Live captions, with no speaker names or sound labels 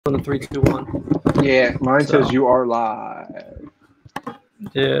On the 3, 2, 1. Yeah, mine says you are live.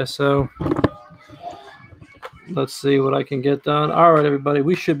 Yeah, so let's see what I can get done. All right, everybody,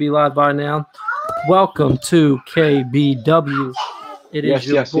 we should be live by now. Welcome to KBW. It is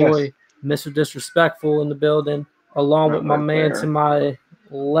your boy, Mr. Disrespectful, in the building, along with my man to my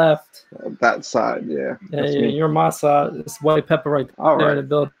left. That side, yeah. Yeah, you're on my side. It's White Pepper right there in the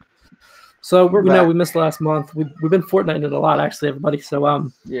building. So we know we missed last month. We've been Fortniting it a lot, actually, everybody. So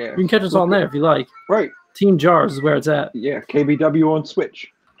yeah, you can catch us on there if you like. Right. Team Jars is where it's at. Yeah, KBW on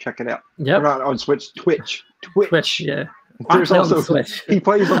Switch. Check it out. Yep. Not on Switch, Twitch. Yeah. There's also the Switch. He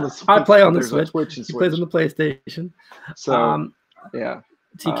plays on the Switch. I play on the Switch. He plays on the PlayStation. So yeah.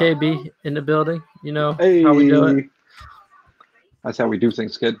 TKB in the building. You know hey, how we do it. That's how we do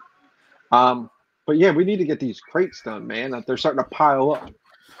things, kid. But yeah, we need to get these crates done, man. They're starting to pile up.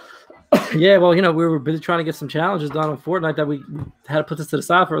 Yeah, well, you know, we were busy trying to get some challenges done on Fortnite that we had to put this to the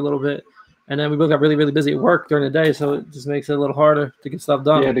side for a little bit. And then we both got really, really busy at work during the day, so it just makes it a little harder to get stuff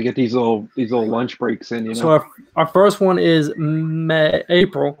done. Yeah, to get these little lunch breaks in, you know. So our first one is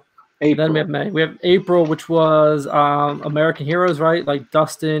April. Then we have May. We have April, which was American Heroes, right? Like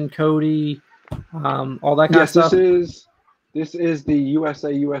Dustin, Cody, all that kind of stuff. This is the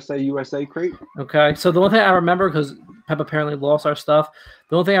USA crate. Okay, so the one thing I remember, because Pep apparently lost our stuff,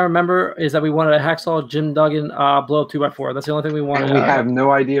 the only thing I remember is that we wanted a Hacksaw Jim Duggan blow up 2x4. That's the only thing we wanted. And we have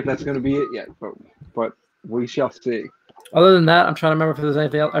no idea if that's going to be it yet, but we shall see. Other than that, I'm trying to remember if there's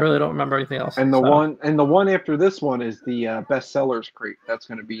anything else. I really don't remember anything else. And the one after this one is the best sellers crate. That's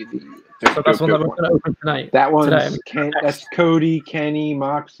going to be the so that's one that we're going to open tonight. That one's that's Cody, Kenny,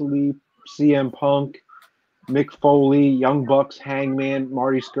 Moxley, CM Punk, Mick Foley, Young Bucks, Hangman,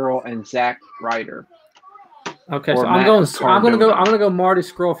 Marty Skrull, and Zack Ryder. Okay, so I'm gonna go Marty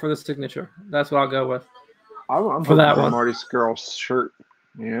Skrull for the signature. That's what I'll go with. I'm for that one. Marty Skrull's shirt.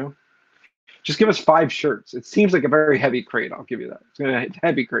 You know, just give us 5 shirts. It seems like a very heavy crate. I'll give you that. It's a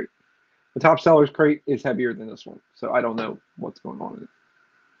heavy crate. The top sellers crate is heavier than this one, so I don't know what's going on in it.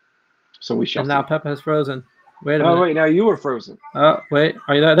 So we shall. And now Pep has frozen. Wait a minute. Oh wait, now you were frozen. Wait,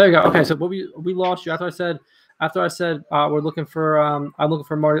 are you there? There you go. Okay, so we lost you after I said we're looking for I'm looking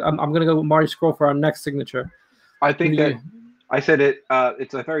for Marty. I'm gonna go with Marty Skrull for our next signature. I think that I said it.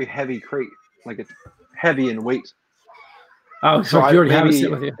 It's a very heavy crate, like it's heavy in weight. Oh, so you already have it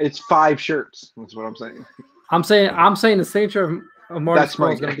sit with you. It's 5 shirts. That's what I'm saying. I'm saying the signature of Marty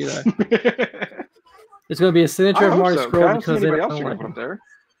Skrull is gonna be there. It's gonna be a signature of Marty Skrull because anybody else put up there.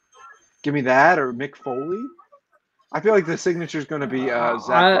 Give me that or Mick Foley. I feel like the signature is going to be Zack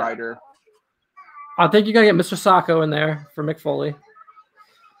Ryder. I think you got to get Mr. Sacco in there for Mick Foley.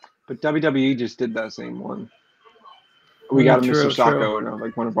 But WWE just did that same one. We got a Mr. Sacco in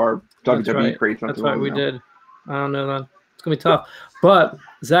like one of our WWE crates. That's right, we did. I don't know that. It's going to be tough. But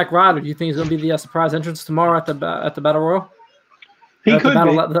Zack Ryder, do you think he's going to be the surprise entrance tomorrow at the Battle Royal? He could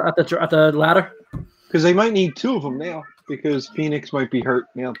be. At the ladder? Because they might need 2 of them now because Phoenix might be hurt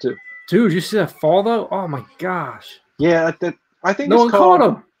now too. Dude, you see that fall though? Oh my gosh! Yeah, I think no one caught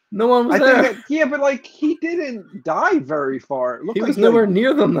him. No one was there. Yeah, but like he didn't die very far. He was nowhere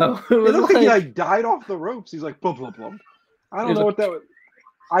near them though. It looked like he like died off the ropes. He's like blub blub blub. I don't know what that was.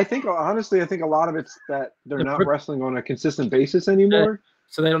 I think honestly, a lot of it's that they're not wrestling on a consistent basis anymore.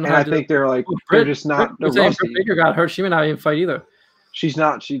 So they don't know. And I think they're like they're just not. Britt Baker got hurt. She may not even fight either. She's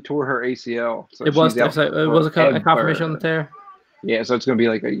not. She tore her ACL. So it was a confirmation on the tear. Yeah, so it's going to be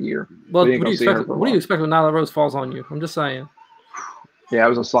like a year. Well, what do you expect when Nyla Rose falls on you? I'm just saying. Yeah, it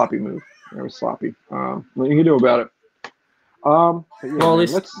was a sloppy move. It was sloppy. What you can do about it? Yeah, well, at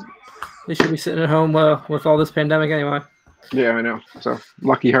least they should be sitting at home with all this pandemic anyway. Yeah, I know. So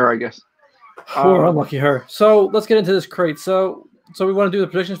lucky her, I guess. Or unlucky her. So let's get into this crate. So we want to do the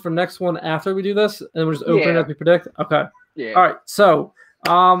predictions for next one after we do this, and we'll just open it as we predict. Okay. Yeah. All right. So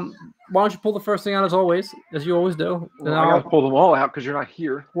why don't you pull the first thing out as always, as you always do? Well, I gotta pull them all out because you're not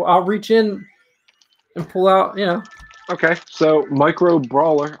here. Well, I'll reach in and pull out, Okay, so Micro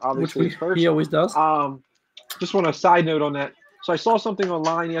Brawler, obviously first. He always does. Just want a side note on that. So I saw something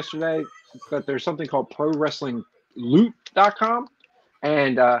online yesterday that there's something called ProWrestlingLoot.com,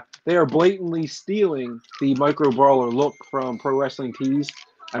 and they are blatantly stealing the Micro Brawler look from Pro Wrestling Tees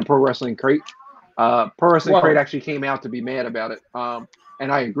and Pro Wrestling Crate. Pro Wrestling Crate actually came out to be mad about it.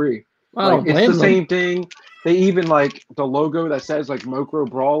 And I agree. Like, it's the same thing. They even like the logo that says like Micro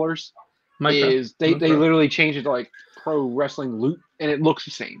Brawlers they literally changed it to like Pro Wrestling Loot, and it looks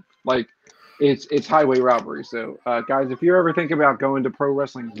the same. Like it's highway robbery. So guys, if you're ever thinking about going to Pro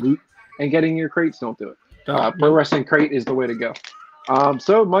Wrestling Loot and getting your crates, don't do it. Pro Wrestling Crate is the way to go.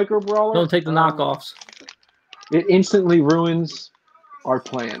 So Micro Brawler. Don't take the knockoffs. It instantly ruins our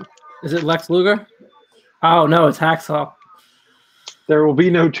plan. Is it Lex Luger? Oh no, it's Hacksaw. There will be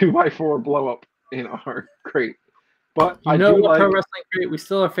no 2x4 blow up in our crate. But you know what, Pro Wrestling Crate, we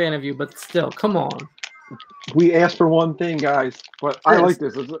still are a fan of you, but still, come on. We asked for one thing, guys. But I like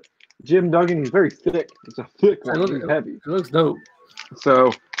this. Jim Duggan, he's very thick. It's a thick one. He's heavy. It looks dope.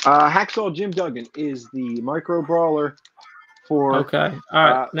 So, Hacksaw Jim Duggan is the micro brawler for. Okay. All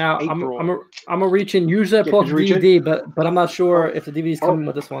right. Now I'm gonna reach in. Usually I pull the DVD, but I'm not sure if the DVD's coming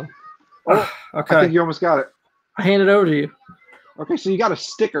with this one. Oh, okay. I think you almost got it. I hand it over to you. Okay, so you got a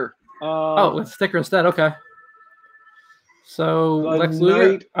sticker. It's a sticker instead. Okay. So Lex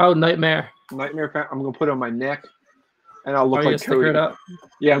Luger. Oh, Nightmare. Nightmare. I'm gonna put it on my neck, and I'll look like Cody. It up?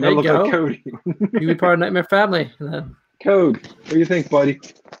 Yeah, I'm gonna look like Cody. You be part of Nightmare family. Then. Code. What do you think, buddy?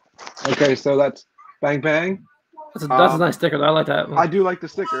 Okay, so that's Bang Bang. That's a nice sticker. I like that one. I do like the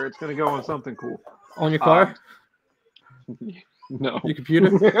sticker. It's gonna go on something cool. On your car? No. Your computer?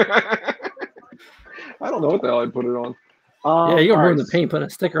 I don't know what the hell I'd put it on. Yeah, you're gonna ruin the paint putting a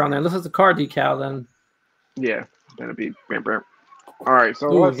sticker on there. Unless it's a car decal, then. Yeah, that'd be. All right, so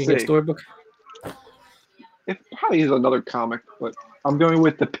let's see. Get a storybook. It probably is another comic, but I'm going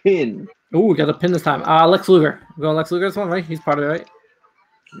with the pin. Ooh, we got a pin this time. Lex Luger. We're going Lex Luger this one, right? He's part of it, right?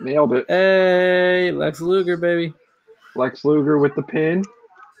 Nailed it. Hey, Lex Luger, baby. Lex Luger with the pin.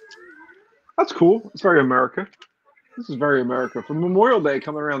 That's cool. It's very America. This is very America. For Memorial Day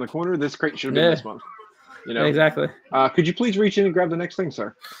coming around the corner, this crate should have been this month. You know? Exactly. Could you please reach in and grab the next thing,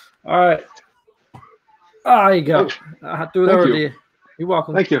 sir? All right. There you go. I threw it over to you. You're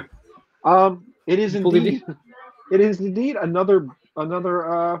welcome. Thank you. It is indeed. It is indeed another. It's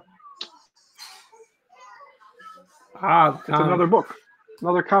another book,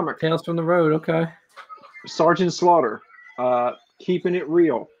 another comic. Tales from the Road. Okay. Sergeant Slaughter, keeping it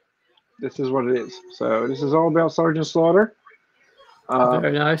real. This is what it is. So this is all about Sergeant Slaughter.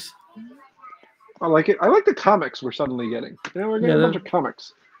 Very nice. I like it. I like the comics we're suddenly getting. You know, we're getting a bunch of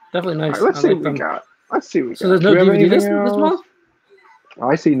comics. Definitely nice. Right, let's see what we got. Let's see what we got. So there's no DVD this month?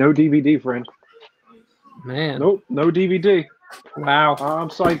 I see no DVD, friend. Man. Nope, no DVD. Wow.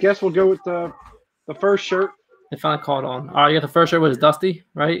 So I guess we'll go with the first shirt. They finally caught on. You got the first shirt was Dusty,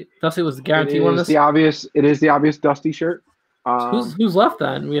 right? Dusty was the guaranteed one of this. It is the obvious Dusty shirt. Who's left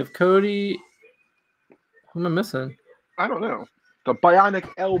then? We have Cody. Who am I missing? I don't know. The Bionic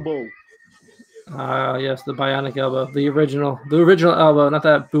Elbow. Yes, the Bionic Elbow. The original elbow, not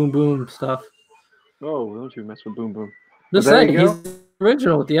that boom boom stuff. Oh, don't you mess with boom boom. Just saying, he's the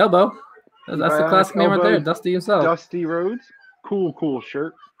original with the elbow. That's the classic name right there, Dusty himself. Dusty Rhodes. Cool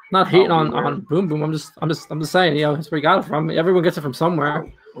shirt. Not hating on Boom Boom. I'm just saying, that's where you got it from. Everyone gets it from somewhere.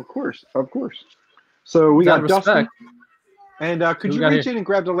 Of course. So we got Dusty. And could you reach in and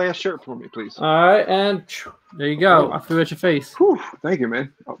grab the last shirt for me, please? All right, and there you go. I threw it at your face. Whew, thank you,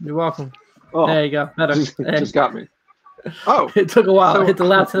 man. You're welcome. Oh, there you go. Better. Just got me. Oh, it took a while. So, it hit the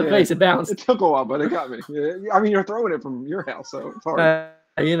lap to the face. It bounced. It took a while, but it got me. I mean, you're throwing it from your house, so it's hard.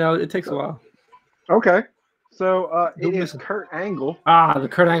 It takes a while. Okay. So it is Kurt Angle. The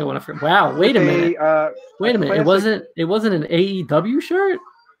Kurt Angle one. Wow. Wait a minute. Wait a minute. It wasn't an AEW shirt.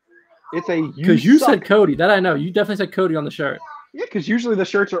 It's a because you said Cody. That I know. You definitely said Cody on the shirt. Yeah, because usually the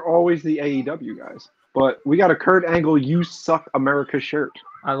shirts are always the AEW guys. But we got a Kurt Angle "You Suck America" shirt.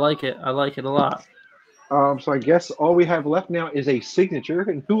 I like it. I like it a lot. So I guess all we have left now is a signature.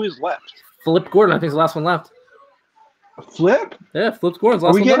 And who is left? Flip Gordon. I think is the last one left. Flip? Yeah, Flip Gordon's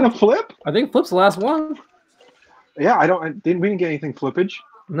last one. Are we getting a Flip? I think Flip's the last one. Yeah, we didn't get anything flippage.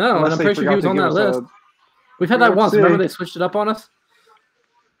 No, and I'm pretty sure he was on that list. We've had that once. Remember they switched it up on us?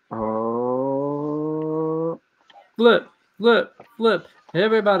 Flip.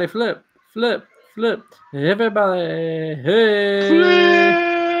 Everybody flip. Everybody. Hey.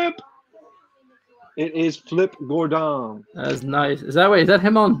 Flip. It is Flip Gordon. That's nice. Is that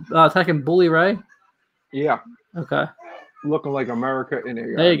him on attacking Bully Ray? Yeah. Okay. Looking like America in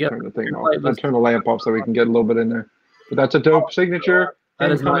a. There you go. Turn the thing off. Let's turn the lamp off so we can get a little bit in there. But that's a dope signature.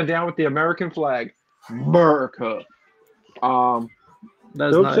 That is coming down with the American flag. America.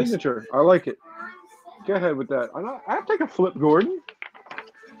 That's dope nice. Signature. I like it. Go ahead with that. I'll take a Flip Gordon.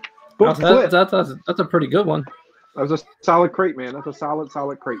 That's a pretty good one. That was a solid crate, man. That's a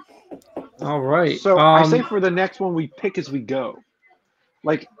solid crate. All right. So I say for the next one, we pick as we go.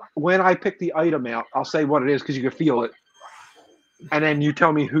 Like when I pick the item out, I'll say what it is because you can feel it, and then you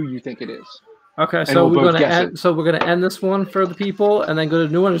tell me who you think it is. Okay, so we're gonna end this one for the people, and then go to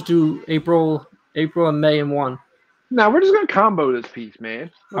the new one. Just do April and May in one. No, we're just gonna combo this piece,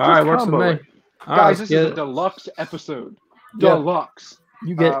 man. All right, works with me. Guys, this is a deluxe episode. Deluxe.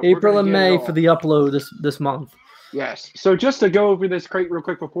 You get April and May for the upload this month. Yes. So just to go over this crate real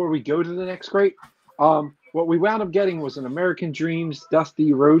quick before we go to the next crate, what we wound up getting was an American Dreams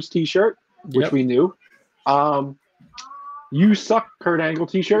Dusty Rose T-shirt, which we knew. You Suck Kurt Angle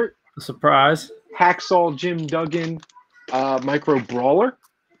T-shirt. Surprise. Hacksaw Jim Duggan Micro Brawler.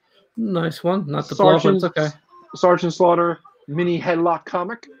 Nice one. Not the blow, but it's okay. Sergeant Slaughter Mini Headlock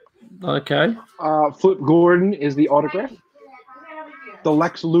Comic. Okay. Flip Gordon is the autograph. The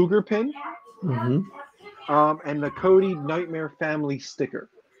Lex Luger pin. Mm-hmm. And the Cody Nightmare Family sticker.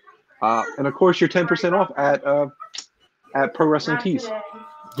 And of course, you're 10% off at Pro Wrestling Tees.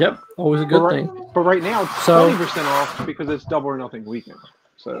 Yep, always a good thing. But right now, it's 20% off because it's Double or Nothing weekend.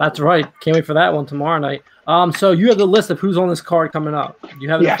 So that's right. Can't wait for that one tomorrow night. So you have the list of who's on this card coming up. You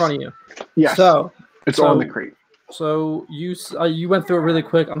have it in front of you. Yes. So it's on the crate. So you went through it really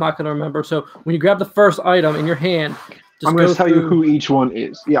quick. I'm not going to remember. So when you grab the first item in your hand, I'm going to tell you who each one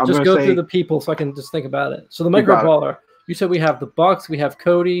is. Yeah, I'm just go through the people so I can just think about it. So the Micro Brawler. You said we have the Bucks. We have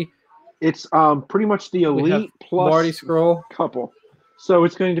Cody. It's pretty much the Elite plus Marty Scurll couple. So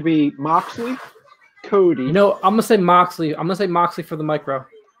it's going to be Moxley, Cody. You know, I'm gonna say Moxley. I'm gonna say Moxley for the Micro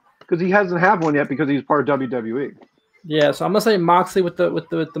because he hasn't had one yet because he's part of WWE. Yeah, so I'm gonna say Moxley with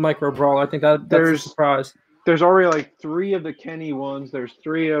the Micro Brawler. I think that's a surprise. There's already like 3 of the Kenny ones. There's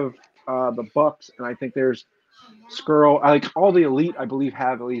 3 of the Bucks, and I think there's Scurll. Like all the Elite, I believe,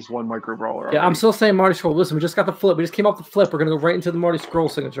 have at least 1 Micro Brawler. Already. Yeah, I'm still saying Marty Scurll. Listen, we just got the flip. We just came off the flip. We're gonna go right into the Marty Scurll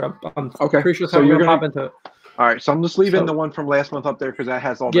signature. I'm pretty sure so you're gonna pop into it. All right, so I'm just leaving the one from last month up there because that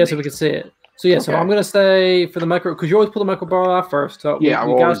has all the names. So we can see it. So yeah, so I'm gonna say for the Micro, because you always pull the Micro Brawler out first. So we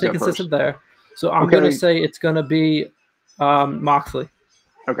gotta stay consistent there. So I'm gonna say it's gonna be Moxley.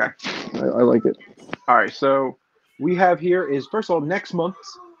 Okay, I like it. All right, so we have here is first of all next month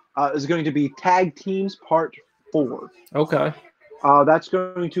is going to be Tag Teams Part 4. Okay. That's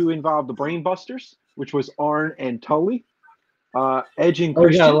going to involve the Brain Busters, which was Arn and Tully, Edge and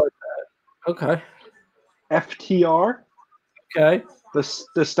Christian. Yeah, I like that. Okay. FTR. Okay.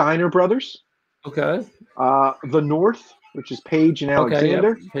 The Steiner Brothers. Okay. The North, which is Paige and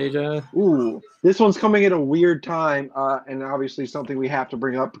Alexander. Paige. Ooh, this one's coming at a weird time, and obviously something we have to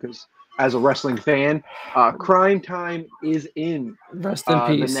bring up because as a wrestling fan, Crime Time is in. Rest in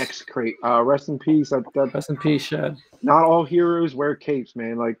peace. The next crate. Rest in peace. Rest in peace, Shad. Not all heroes wear capes,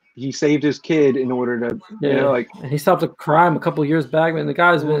 man. Like he saved his kid in order to, you know, like and he stopped a crime a couple years back, man. The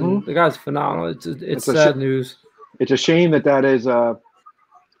guy's been the guy's phenomenal. It's sad news. It's a shame that is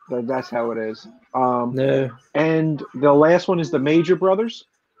that's how it is. And the last one is the Major Brothers.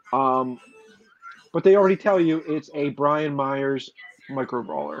 But they already tell you it's a Brian Myers Micro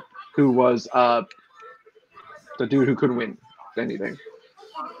Brawler who was the dude who couldn't win anything.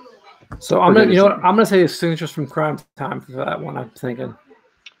 So I'm gonna say his signatures from Crime Time for that one. I'm thinking.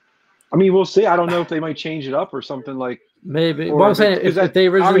 I mean, we'll see. I don't know if they might change it up or something like. Maybe. Well, I'm saying if they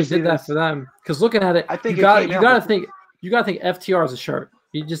originally did that for them, because looking at it, I think you gotta think FTR is a shirt.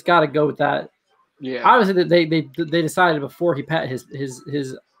 You just gotta go with that. Yeah. Obviously, they decided before he passed his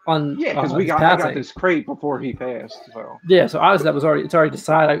because I got this crate before he passed. So yeah, so obviously it's already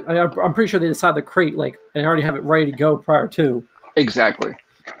decided. I'm pretty sure they decided the crate and already have it ready to go prior to. Exactly.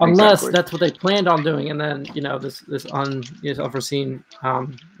 Unless that's what they planned on doing, and then this unforeseen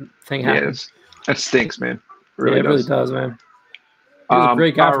thing happens. That stinks, man. It really does, man. He was a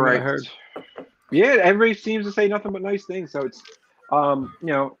great guy from what I heard. Yeah, everybody seems to say nothing but nice things. So it's,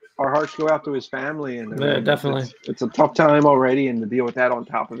 our hearts go out to his family, and definitely, it's a tough time already, and to deal with that on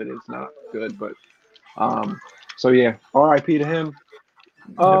top of it is not good. But, so yeah, R.I.P. to him.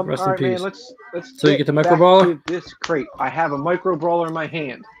 Rest in peace. Man, let's so you get the Micro Brawler? This crate. I have a Micro Brawler in my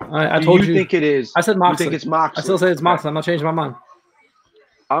hand. I told you. You think it is? I said Moxley. You think it's Moxley? I still say it's Moxley. I'm not changing my mind.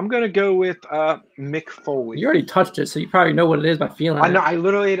 I'm gonna go with Mick Foley. You already touched it, so you probably know what it is by feeling. I know. I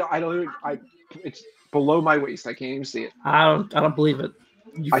literally. It's below my waist. I can't even see it. I don't believe it.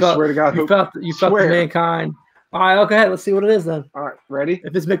 I swear to God. You felt the mankind. All right. Okay. Let's see what it is then. All right. Ready?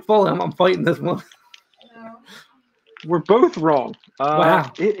 If it's Mick Foley, I'm fighting this one. We're both wrong.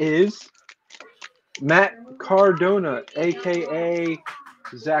 Wow. It is Matt Cardona, a.k.a.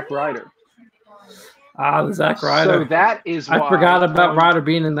 Zack Ryder. The Zack Ryder. So that is why. I forgot about Ryder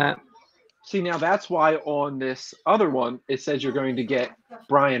being in that. See, now that's why on this other one, it says you're going to get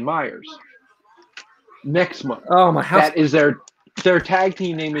Brian Myers next month. Oh, my house. That is their tag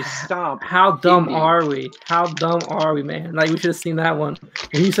team name is Stomp. How dumb are we? How dumb are we, man? Like, we should have seen that one.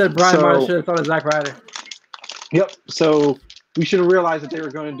 When you said Brian Myers, should have thought of Zack Ryder. Yep. So we should have realized that they were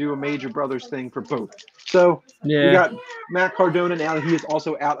going to do a Major Brothers thing for both. So we got Matt Cardona now. He is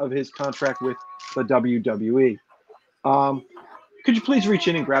also out of his contract with the WWE. Could you please reach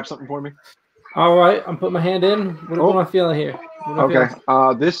in and grab something for me? All right, I'm putting my hand in. What am I feeling here? Okay.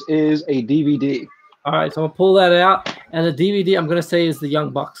 This is a DVD. All right, so I'm gonna pull that out, and the DVD I'm gonna say is the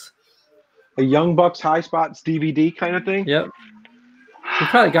Young Bucks. A Young Bucks High Spots DVD kind of thing. Yep. We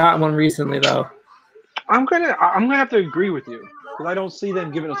probably got one recently though. I'm gonna have to agree with you because I don't see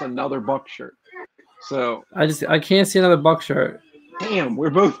them giving us another Buck shirt. So I can't see another Buck shirt. Damn, we're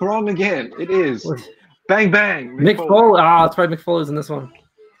both wrong again. It is Bang Bang. Mick Foley. Ah, that's right. Mick Foley's in this one.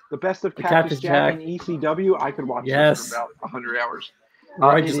 The best of Cactus Jack and ECW. I could watch this for about 100 hours.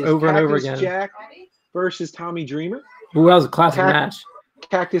 Right, just over and over again. Cactus Jack versus Tommy Dreamer. Ooh, that was a classic match.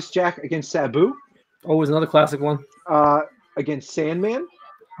 Cactus Jack against Sabu. Always another classic one. Against Sandman.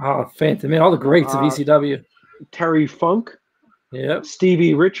 Oh, fantastic. Man, all the greats of ECW. Terry Funk. Yep.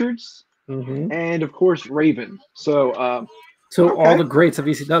 Stevie Richards. And, of course, Raven. So, all the greats of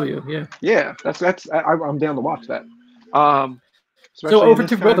ECW, yeah. Yeah, I'm down to watch that. So over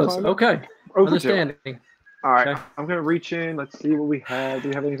to brothers. Okay. Understanding. All right. Okay. I'm going to reach in. Let's see what we have. Do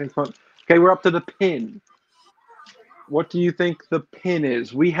we have anything fun? Okay, we're up to the pin. What do you think the pin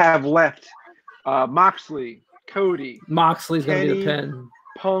is? We have left Moxley, Cody. Moxley's going to be the pin.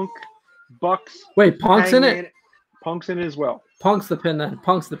 Punk, Bucks. Wait, Punk's in it? Punk's in it as well. Punk's the pin then.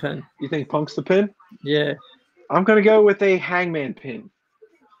 Punk's the pin. You think Punk's the pin? Yeah. I'm going to go with a Hangman pin.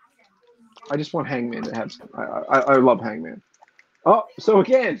 I just want Hangman to have I love Hangman. Oh, so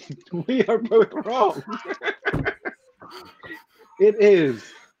again, we are both wrong. It is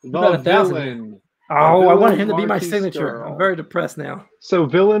the Villain. Oh, I want him to be my signature. I'm very depressed now. So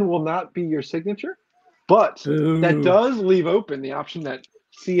Villain will not be your signature, but that does leave open the option that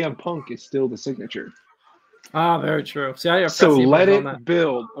CM Punk is still the signature. Ah, very true. See, so let it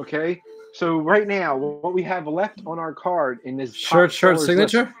build, okay? So right now, what we have left on our card in this shirt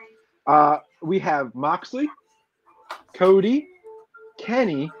signature, we have Moxley, Cody,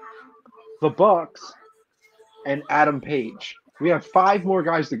 Kenny, the Bucks, and Adam Page. We have 5 more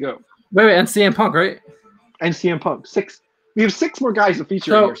guys to go. Wait, and CM Punk, right? And CM Punk. 6. We have 6 more guys to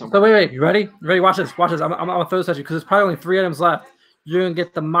feature in here somewhere. So wait. You ready? Watch this. I'm gonna throw this at you because there's probably only 3 items left. You're gonna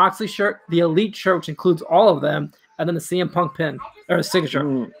get the Moxley shirt, the Elite shirt, which includes all of them, and then the CM Punk pin or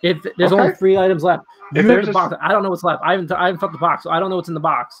signature. If there's only 3 items left, if there's the box, I don't know what's left. I haven't felt the box, so I don't know what's in the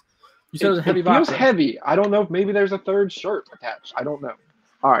box. You said it was a heavy box. It feels heavy. I don't know if maybe there's a 3rd shirt attached. I don't know.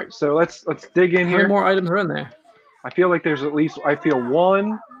 All right, so let's dig in here. How many more items are in there? I feel like there's at least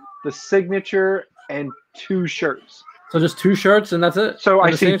 1, the signature, and 2 shirts. So just 2 shirts and that's it? So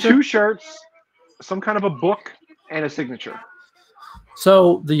I see signature? 2 shirts, some kind of a book, and a signature.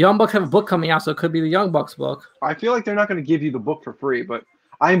 So the Young Bucks have a book coming out, so it could be the Young Bucks book. I feel like they're not going to give you the book for free, but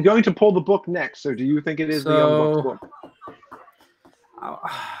I'm going to pull the book next. So do you think it is the Young Bucks book?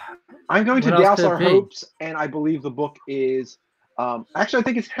 I'm going to douse our hopes, and I believe the book is actually, I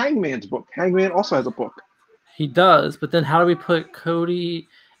think it's Hangman's book. Hangman also has a book. He does, but then how do we put Cody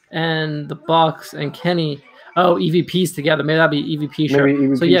and the Bucks and Kenny? Oh, EVPs together. Maybe that'd be EVP shirt.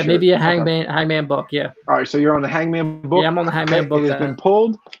 EVP so yeah, maybe a Hangman book. Yeah. All right, so you're on the Hangman book. Yeah, I'm on the Hangman book. It has been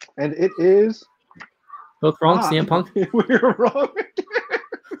pulled, and it is both wrong. CM Punk. We're wrong.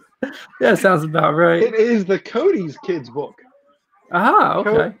 Yeah, sounds about right. It is the Cody's Kids book. Ah,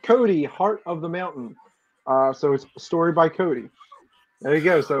 okay. Cody, Heart of the Mountain. So it's a story by Cody. There you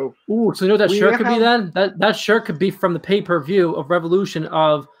go. So, so you know what that shirt could be then? That shirt could be from the pay-per-view of Revolution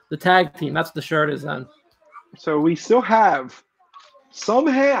of the tag team. That's what the shirt is then. So we still have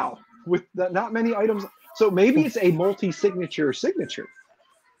somehow with not many items. So maybe it's a multi-signature,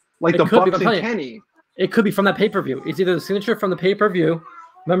 like the Bucks and Kenny. It could be from that pay-per-view. It's either the signature from the pay-per-view.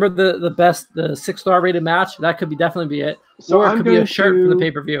 Remember the 6-star rated match? That could definitely be it. So or it could be a shirt from the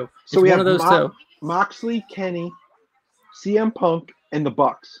pay-per-view. So we one have of those 2. Moxley, Kenny, CM Punk, and the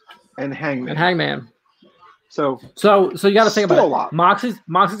Bucks, and Hangman. So you got to think about it. Lot. Moxley's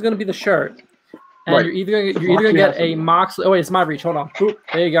going to be the shirt. And right. you're either gonna get a Moxley. Oh wait, it's my reach. Hold on. Boop,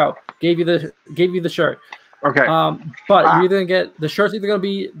 there you go. Gave you the shirt. Okay. But you're either gonna get the shirt's either gonna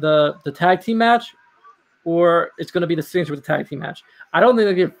be the tag team match, or it's gonna be the signature with the tag team match. I don't think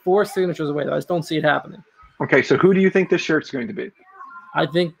they give 4 signatures away though. I just don't see it happening. Okay, so who do you think this shirt's going to be? I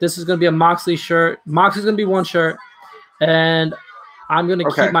think this is gonna be a Moxley shirt. Moxley's gonna be 1 shirt, and I'm going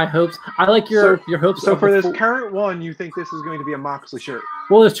to keep my hopes. I like your hopes. So for this current one, you think this is going to be a Moxley shirt?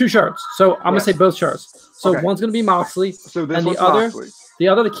 Well, there's 2 shirts. So I'm going to say both shirts. So one's going to be Moxley. So this and one's Moxley. The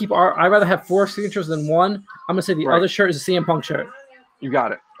other to keep I'd rather have 4 signatures than 1. I'm going to say the other shirt is a CM Punk shirt. You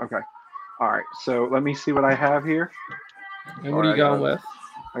got it. Okay. All right. So let me see what I have here. And what are you going with?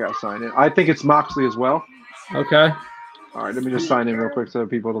 I got to sign in. I think it's Moxley as well. Okay. All right. Let me just sign in real quick so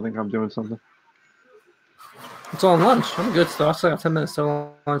people don't think I'm doing something. It's on lunch. I'm good still. I still got 10 minutes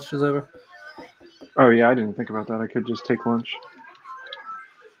till lunch is over. Oh yeah, I didn't think about that. I could just take lunch.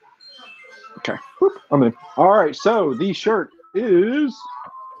 Okay, whoop, I'm in. All right, so the shirt is.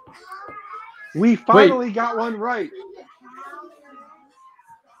 We finally got one right.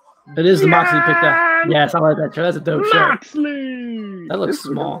 It is the Moxley you picked up. Yes, I like that shirt. That's a dope Moxley! Shirt. That looks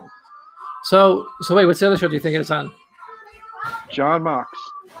small. So wait, what's the other shirt do you think it's on? John Mox.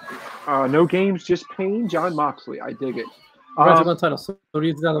 No games, just pain. John Moxley. I dig it. One title. So what do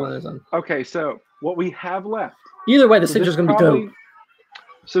you think the other one is on? Okay, so what we have left. Either way, the signature's going to be dope.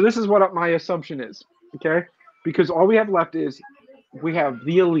 So this is what my assumption is, okay? Because all we have left is we have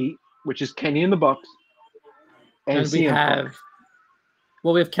the Elite, which is Kenny and the Bucks. And we have...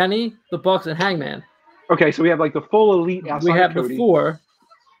 Well, we have Kenny, the Bucks, and Hangman. Okay, so we have like the full Elite outside We have Cody. the 4.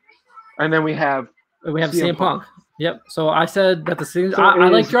 And then we have CM Punk. Yep. So I said that the signature. So I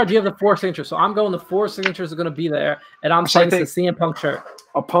like your idea of the 4 signatures. So I'm going the 4 signatures are going to be there, and I'm saying it's the CM Punk shirt.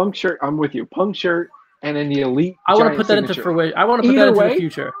 A Punk shirt. I'm with you. Punk shirt, and then the Elite. I want to put that into fruition. I want to put that into the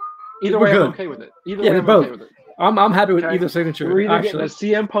future. Either way, I'm okay with it. Either way, they're both. Okay with it. I'm happy with either signature. You're either getting a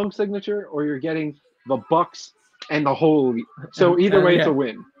CM Punk signature, or you're getting the Bucks and the whole Elite. So either way, it's a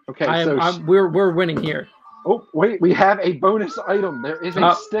win. Okay. We're winning here. Oh wait, we have a bonus item. There is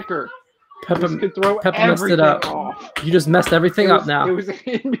a sticker. Pepper messed it up. Off. You just messed everything up now. It was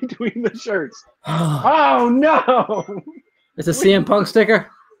in between the shirts. Oh no! It's a CM Punk sticker.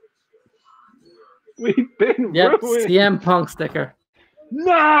 We've been ruined. CM Punk sticker.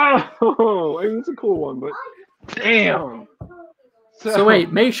 No! I mean, it's a cool one, but damn. So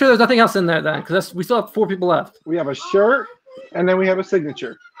wait, make sure there's nothing else in there then, because we still have 4 people left. We have a shirt, and then we have a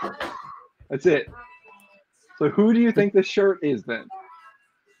signature. That's it. So who do you think the shirt is then?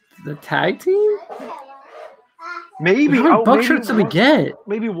 The tag team? Maybe. How many Buck shirts did we get?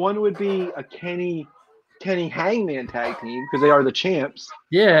 Maybe one would be a Kenny Hangman tag team because they are the champs.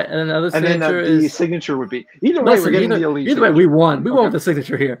 Yeah, and another signature the signature would be. Either way, we're getting the Elite. Either way, we won. We won with the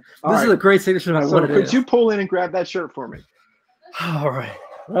signature here. This is a great signature. So could you pull in and grab that shirt for me? All right.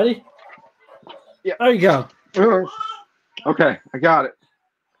 Ready? Yeah. There you go. Okay, I got it.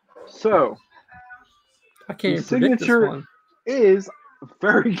 So I can't the signature is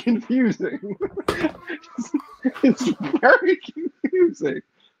very confusing. It's very confusing.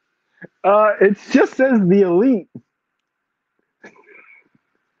 It just says the Elite.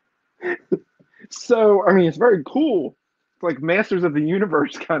 So I mean, it's very cool. It's like Masters of the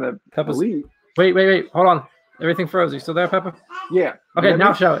Universe kind of Elite. Wait. Hold on. Everything froze. You still there, Pepper? Yeah. Okay,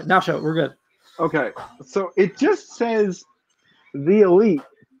 now show it. We're good. Okay. So it just says the Elite.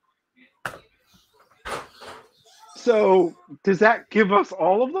 So does that give us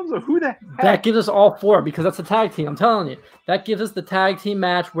all of them? So who the heck? That gives us all 4 because that's a tag team. I'm telling you. That gives us the tag team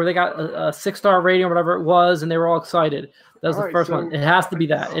match where they got a 6-star rating or whatever it was, and they were all excited. That was the first one. It has to be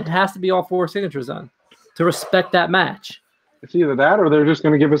that. It has to be all 4 signatures then to respect that match. It's either that or they're just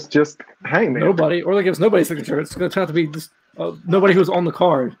going to give us just Hangman. Nobody. Or they give us nobody's signature. It's going to turn out to be just nobody who's on the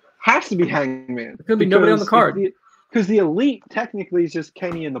card. Has to be Hangman. It's going to be nobody on the card. Because the Elite technically is just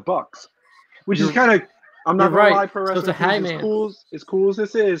Kenny and the Bucks, which is kind of... I'm not going to lie, pro wrestling. So it's a Hangman. As cool as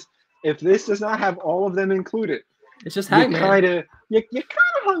this is, if this does not have all of them included, it's just Hangman. You kind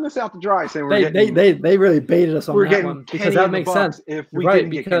of hung us out to dry, saying they really baited us on that one because that makes sense. If we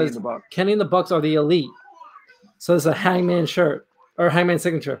didn't get Kenny and the Bucks. Kenny and the Bucks are the Elite, so it's a Hangman shirt or Hangman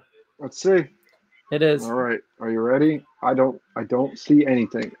signature. Let's see. It is. All right. Are you ready? I don't see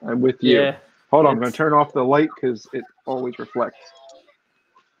anything. I'm with you. Yeah, hold on. I'm going to turn off the light because it always reflects.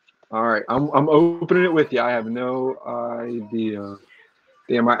 All right, I'm opening it with you. I have no idea.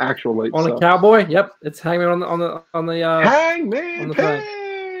 Damn, my actual light on the Cowboy. Yep, it's Hangman on the Hangman on the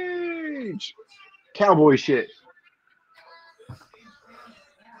page. Cowboy shit.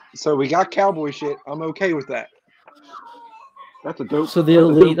 So we got cowboy shit. I'm okay with that. That's a dope. So the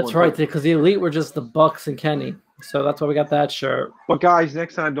Elite. That's right, because the Elite were just the Bucks and Kenny. So that's why we got that shirt. But guys,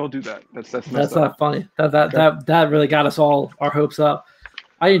 next time don't do that. That's not funny. That really got us all our hopes up.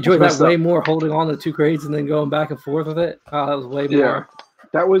 I enjoyed that way more, holding on to 2 grades and then going back and forth with it. That was way more.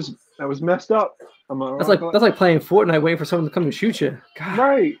 That was messed up. That's like playing Fortnite, waiting for someone to come and shoot you. God.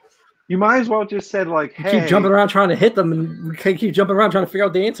 Right. You might as well just said like, "Hey." Keep jumping around trying to hit them, and we keep jumping around trying to figure out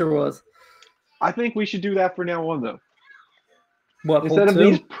what the answer was. I think we should do that for now on though. What instead of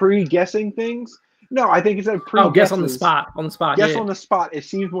these pre-guessing things? No, I think instead of pre-guesses. Guess on the spot. Guess on the spot. It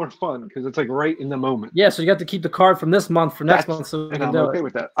seems more fun because it's like right in the moment. Yeah, so you have to keep the card from this month for next month. So I'm okay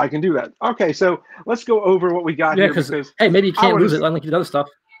with that. I can do that. Okay, so let's go over what we got here. Because hey, maybe you can't lose it unlike you did other stuff.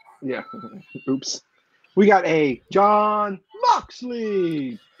 Yeah. Oops. We got a John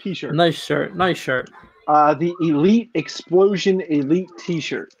Moxley t-shirt. Nice shirt. The Elite Explosion Elite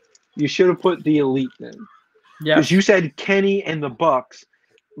t-shirt. You should have put the Elite then. Yeah. Because you said Kenny and the Bucks.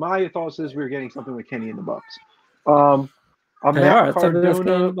 My thought says we were getting something with Kenny and the Bucks. A Matt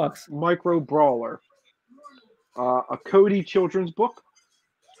Cardona Micro Brawler. A Cody children's book.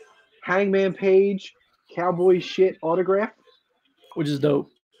 Hangman Page Cowboy Shit autograph. Which is dope.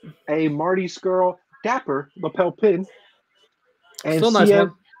 A Marty Skrull Dapper lapel pin. And still nice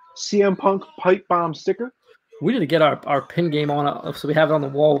one. CM Punk Pipe Bomb sticker. We need to get our pin game on so we have it on the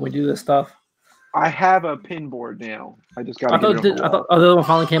wall when we do this stuff. I have a pin board now. I just got to get it on the wall. I thought the other one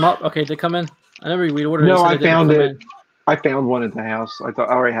finally came up. Okay, did it come in? I never we ordered it. No, I found it. I found one at the house. I thought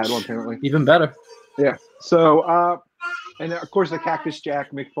I already had one apparently. Even better. Yeah. So, and of course the Cactus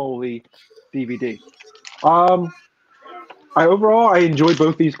Jack Mick Foley DVD. I enjoyed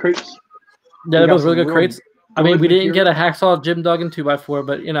both these crates. Yeah, they're both really good crates. I mean, we didn't get a Hacksaw Jim Duggan 2x4,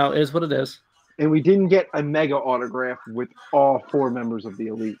 but you know, it is what it is. And we didn't get a mega autograph with all 4 members of the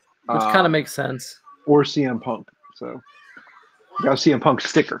Elite. Which kind of makes sense. Or CM Punk. So we got a CM Punk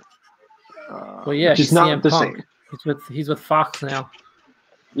sticker. Well, yeah, he's not the same. He's with Fox now.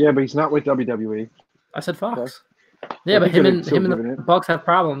 Yeah, but he's not with WWE. I said Fox. Okay. Yeah, but him and the Bucks have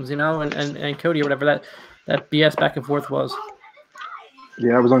problems, you know, and Cody or whatever that BS back and forth was.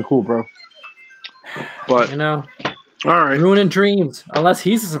 Yeah, it was uncool, bro. But you know, all right, ruining dreams. Unless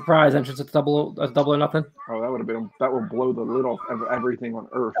he's a surprise entrance at double or nothing. Oh, that would blow the lid off everything on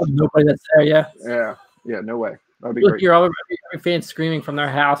earth. Nobody that's there, yeah. Yeah, no way. That'd be great. Every fan screaming from their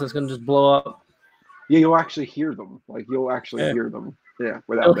house is going to just blow up. Yeah, you'll actually hear them. Like you'll actually hear them. Yeah,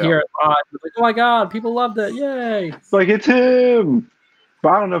 without you'll hear it live. Like, oh my God, people loved it! Yay! It's like it's him.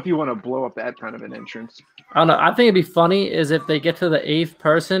 But I don't know if you want to blow up that kind of an entrance. I don't know. I think it'd be funny is if they get to the 8th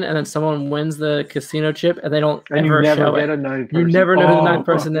person and then someone wins the casino chip and they don't ever show it. You never know who the 9th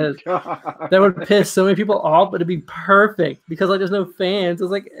person is. God. That would piss so many people off, but it'd be perfect because like there's no fans.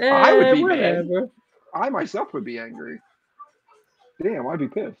 It's like, I would be whatever. Mad. I myself would be angry. Damn, I'd be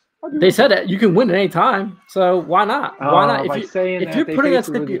pissed. They said that you can win at any time, so why not? Why not? If you're putting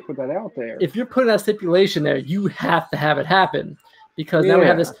that stipulation there, you have to have it happen. Because now we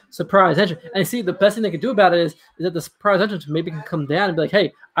have this surprise entrance. And see, the best thing they can do about it is that the surprise entrance maybe can come down and be like,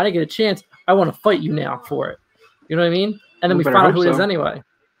 hey, I didn't get a chance. I want to fight you now for it. You know what I mean? And then we find out who it is anyway.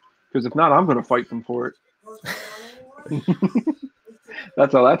 Because if not, I'm going to fight them for it.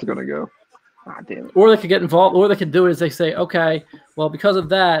 That's how that's going to go. Ah, damn it. Or they could get involved, or they could do it is they say, okay, well, because of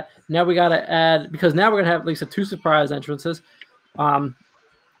that, now we got to add, because now we're going to have at least 2 surprise entrances. And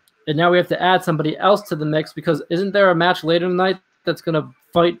now we have to add somebody else to the mix because isn't there a match later tonight that's going to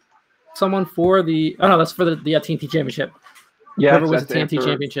fight someone for the... Oh, no, that's for the TNT Championship. Yeah, whoever wins the TNT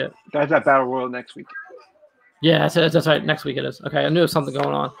Championship. That's at Battle Royal next week. Yeah, that's right. Next week it is. Okay, I knew there was something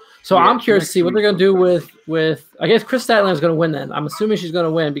going on. So I'm curious to see what they're going to do with... I guess Chris Statlander is going to win then. I'm assuming she's going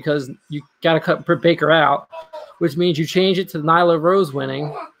to win because you got to cut Britt Baker out, which means you change it to Nyla Rose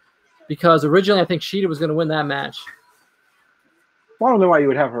winning because originally I think Sheeta was going to win that match. Well, I don't know why you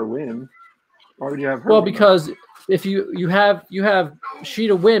would have her win. Why would you have her? Well, because if you have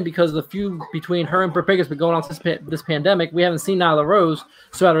Sheeta win because the feud between her and Britt Baker's been going on since this pandemic. We haven't seen Nyla Rose,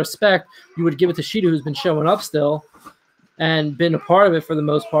 so out of respect, you would give it to Sheeta, who's been showing up still and been a part of it for the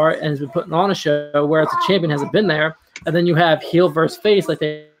most part, and has been putting on a show. Whereas the champion hasn't been there, and then you have heel versus face like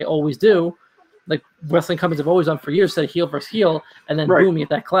they always do, like wrestling companies have always done for years, said heel versus heel, and then boom, you get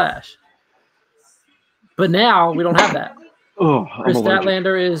that clash. But now we don't have that. Chris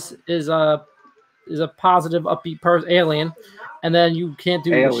Statlander is a positive, upbeat alien, and then you can't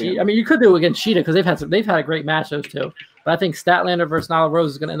do. I mean, you could do it against Sheeta because they've had a great match those two. But I think Statlander versus Nyla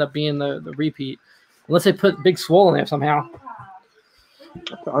Rose is going to end up being the repeat, unless they put Big Swole in there somehow.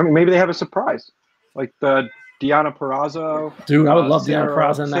 I mean, maybe they have a surprise, like the Deonna Purrazzo. Dude, I would love Deonna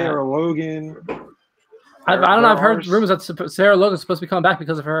Purrazzo in that. Sarah Logan. I don't know. I've heard rumors that Sarah Logan's supposed to be coming back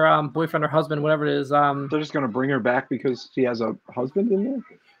because of her boyfriend or husband, whatever it is. They're just going to bring her back because she has a husband in there?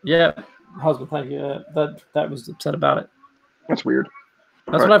 Yeah, husband. Thank you. That was upset about it. That's weird.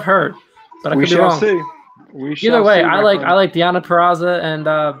 That's what I've heard, but I could be wrong. We shall Either way, see, I like Deonna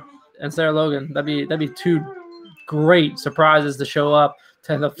Purrazzo and Sarah Logan. That'd be 2 great surprises to show up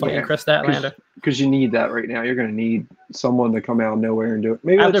to end up fighting Chris Statlander. Because you need that right now. You're going to need someone to come out of nowhere and do it.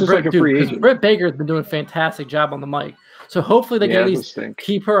 Maybe that's just like a free agent. Britt Baker's been doing a fantastic job on the mic. So hopefully they can at least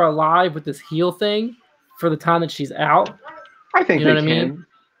keep her alive with this heel thing for the time that she's out. I think they can.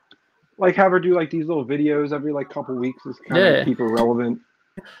 Like have her do like these little videos every like couple weeks to kind of keep her relevant.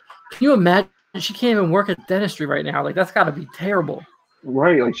 Can you imagine? She can't even work at dentistry right now. Like that's got to be terrible.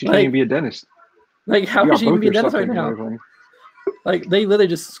 Right. Like she can't even be a dentist. Like how can she even be a dentist right now? Like they literally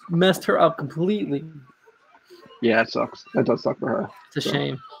just messed her up completely. Yeah, it sucks. That does suck for her. It's a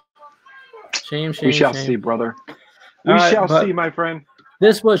shame. Shame. We shall see, brother. We right, shall see, my friend.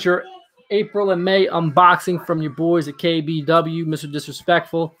 This was your April and May unboxing from your boys at KBW, Mr.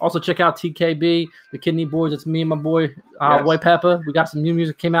 Disrespectful. Also, check out TKB, the Kidney Boys. It's me and my boy, White Pepper. We got some new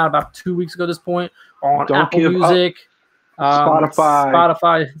music came out about 2 weeks ago at this point on Apple Music,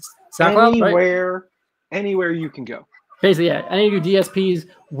 Spotify, SoundCloud, anywhere you can go. Basically, yeah. Any of your DSPs,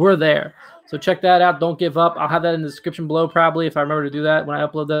 we're there. So check that out. Don't give up. I'll have that in the description below probably if I remember to do that when I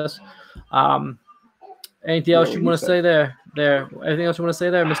upload this. Anything else you want to say there? Anything else you want to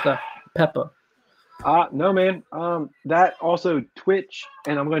say there, Mr. Pepper? No, man. That also Twitch,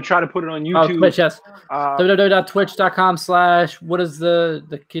 and I'm going to try to put it on YouTube. Oh, Twitch, yes. www.twitch.com/ what is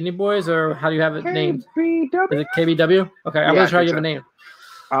the Kidney Boys, or how do you have it named? KBW. Is it KBW? Okay, I'm going to try to give a name.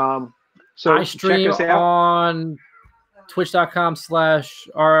 So I stream on twitch.com/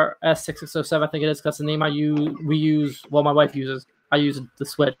 RS6607. I think it is. That's the name we use. Well, my wife uses. I use the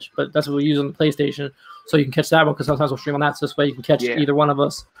Switch, but that's what we use on the PlayStation. So you can catch that one because sometimes we'll stream on that. So this way you can catch either one of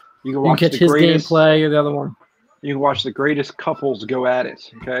us. You can catch his gameplay or the other one. You can watch the greatest couples go at it.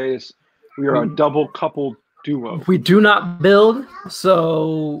 Okay, we are a double couple duo. We do not build,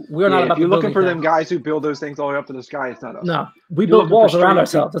 so we're not about. If you're looking for them guys who build those things all the way up to the sky, it's not us. No, we build walls around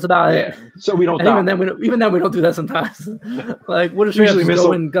ourselves. That's about it. So we don't. Even then, we don't do that sometimes. Like what if we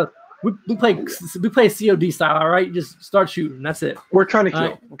go and go? We play COD style, all right? Just start shooting. That's it. We're trying to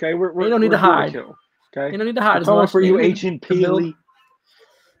kill. Okay, we don't need to hide. Kill, okay, you don't need to hide. Calling for you, Agent Peely.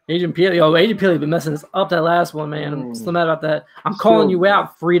 Agent Peely, Agent Peely been messing us up that last one, man. I'm still mad about that. I'm calling you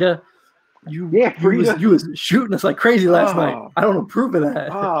out, Frida. Frida. You was shooting us like crazy last night. I don't approve of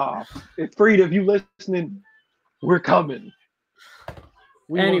that. Frida, if you listening, we're coming.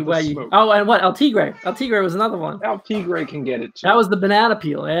 Anyway, and what? El Tigre. El Tigre was another one. El Tigre can get it too. That was the banana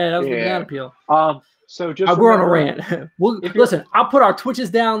peel. Yeah, that was the banana peel. So just we're on a rant. Listen, I'll put our Twitches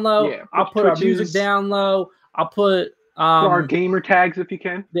down low. I'll put our music down low. I'll put our gamer tags if you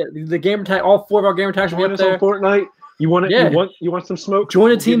can. The gamer tag. All 4 of our gamer tags will be up there. On Fortnite. You want it? You want some smoke?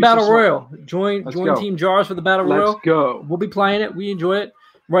 Join a team battle royal. Join Team Jars for the battle royal. Let's go. We'll be playing it. We enjoy it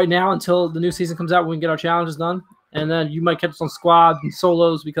right now until the new season comes out. We can get our challenges done. And then you might catch us on squads and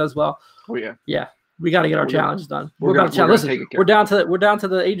solos because, well, we got to get our challenges done. We're about to challenge. Listen, we're down to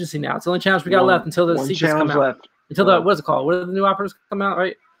the agency now. It's the only challenge we got left until the seasons come out. Until the what's it called? What are the new operas come out?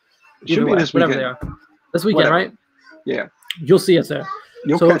 Right? It should be this weekend. Whatever they are. This weekend, right? Yeah. You'll see us there.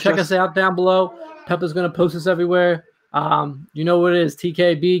 So check us out down below. Peppa's gonna post us everywhere. You know what it is?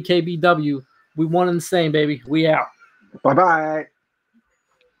 TKB, KBW. We one and the same, baby. We out. Bye bye.